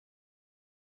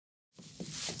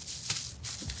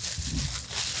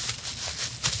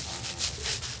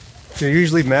You're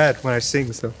usually mad when I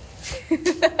sing, so.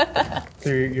 So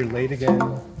you're late again.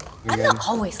 I'm not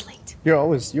always late. You're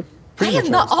pretty much I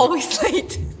am not always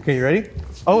late. Okay, you ready?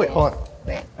 Oh wait, hold on.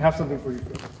 Wait. I have something for you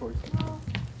before you.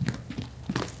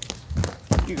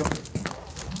 Here you go.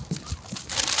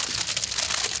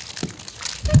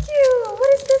 Thank you.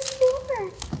 What is this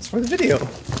for? It's for the video.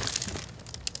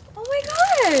 Oh my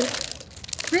god.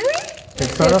 Really? Okay,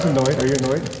 start off annoyed. Are you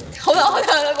annoyed? Hold on.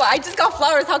 I just got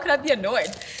flowers. How could I be annoyed?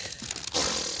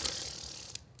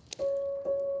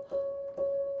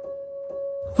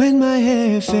 When my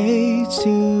hair fades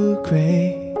to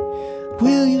gray,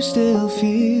 will you still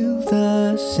feel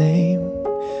the same?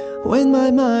 When my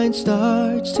mind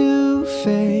starts to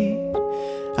fade,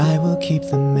 I will keep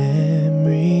the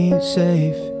memories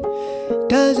safe.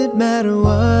 Doesn't matter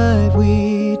what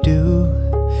we do,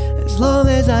 as long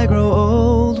as I grow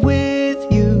old with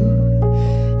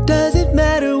you. Doesn't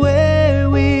matter where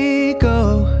we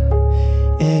go,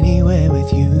 anywhere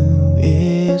with you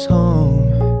is home.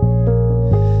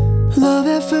 Love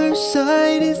at first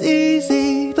sight is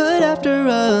easy, but after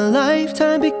a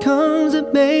lifetime becomes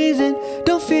amazing.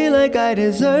 Don't feel like I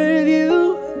deserve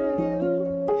you,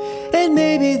 and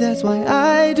maybe that's why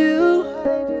I do.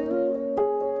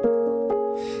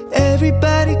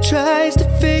 Everybody tries to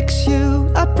fix you.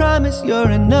 I promise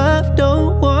you're enough,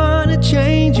 don't wanna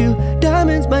change you.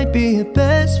 Diamonds might be your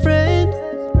best friend,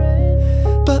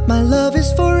 but my love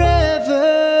is forever.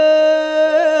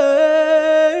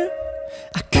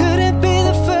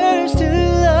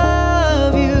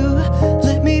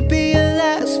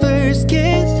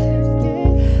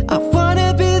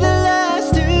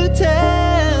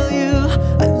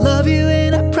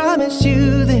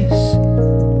 You this,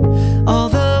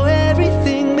 although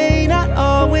everything may not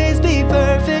always be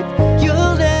perfect,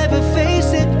 you'll never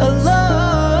face it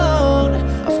alone.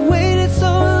 I've waited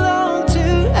so long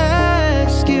to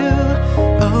ask you,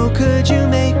 oh, could you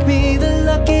make me the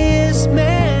luckiest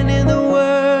man in the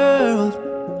world?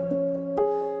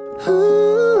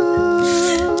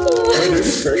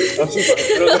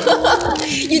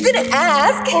 You didn't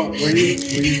ask. Oh, were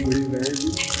you there?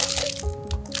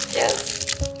 Yes.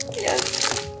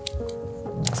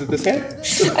 Is it this hand?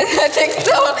 I think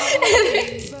so.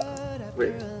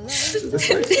 Wait, is it this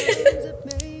way?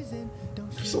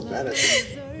 I'm so bad at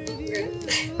this.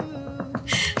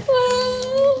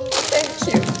 Oh, thank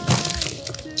you.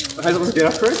 Am I supposed to get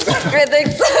up first? I think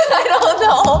so. I don't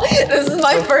know. This is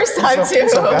my first time too. I'm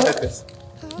so bad at this.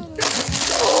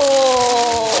 Oh.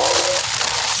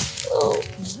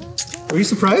 Were you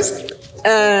surprised?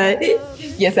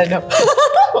 Yes and no.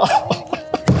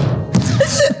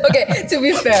 Okay, to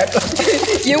be fair,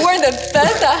 you were the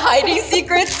best at hiding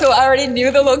secrets, so I already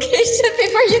knew the location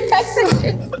before you texted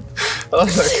me. But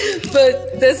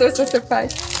this was a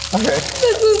surprise. Okay.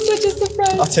 This was such a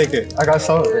surprise. I'll take it. I got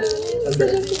some of it.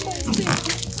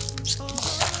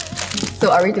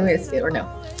 So are we doing a skit or no?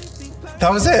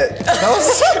 That was it. That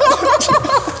was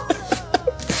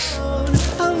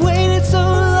I've waited so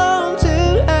long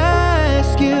to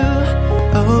ask you,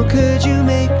 oh, could you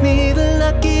make me the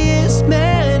luckiest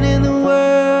man in the world?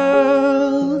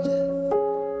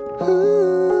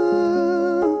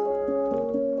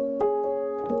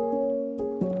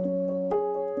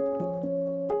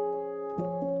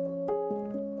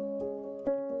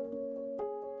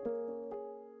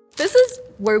 This is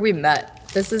where we met.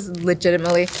 This is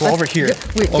legitimately. well, over here.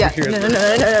 Yeah. Here. No.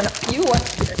 You were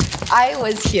here. I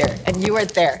was here, and you were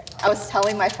there. I was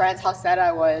telling my friends how sad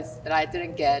I was that I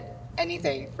didn't get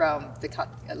anything from the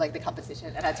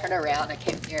competition, and I turned around, I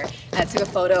came here, and I took a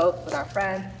photo with our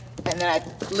friend, and then I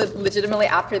legitimately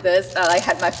after this, I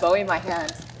had my phone in my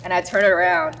hand, and I turned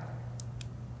around.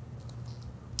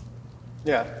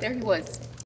 Yeah. There he was.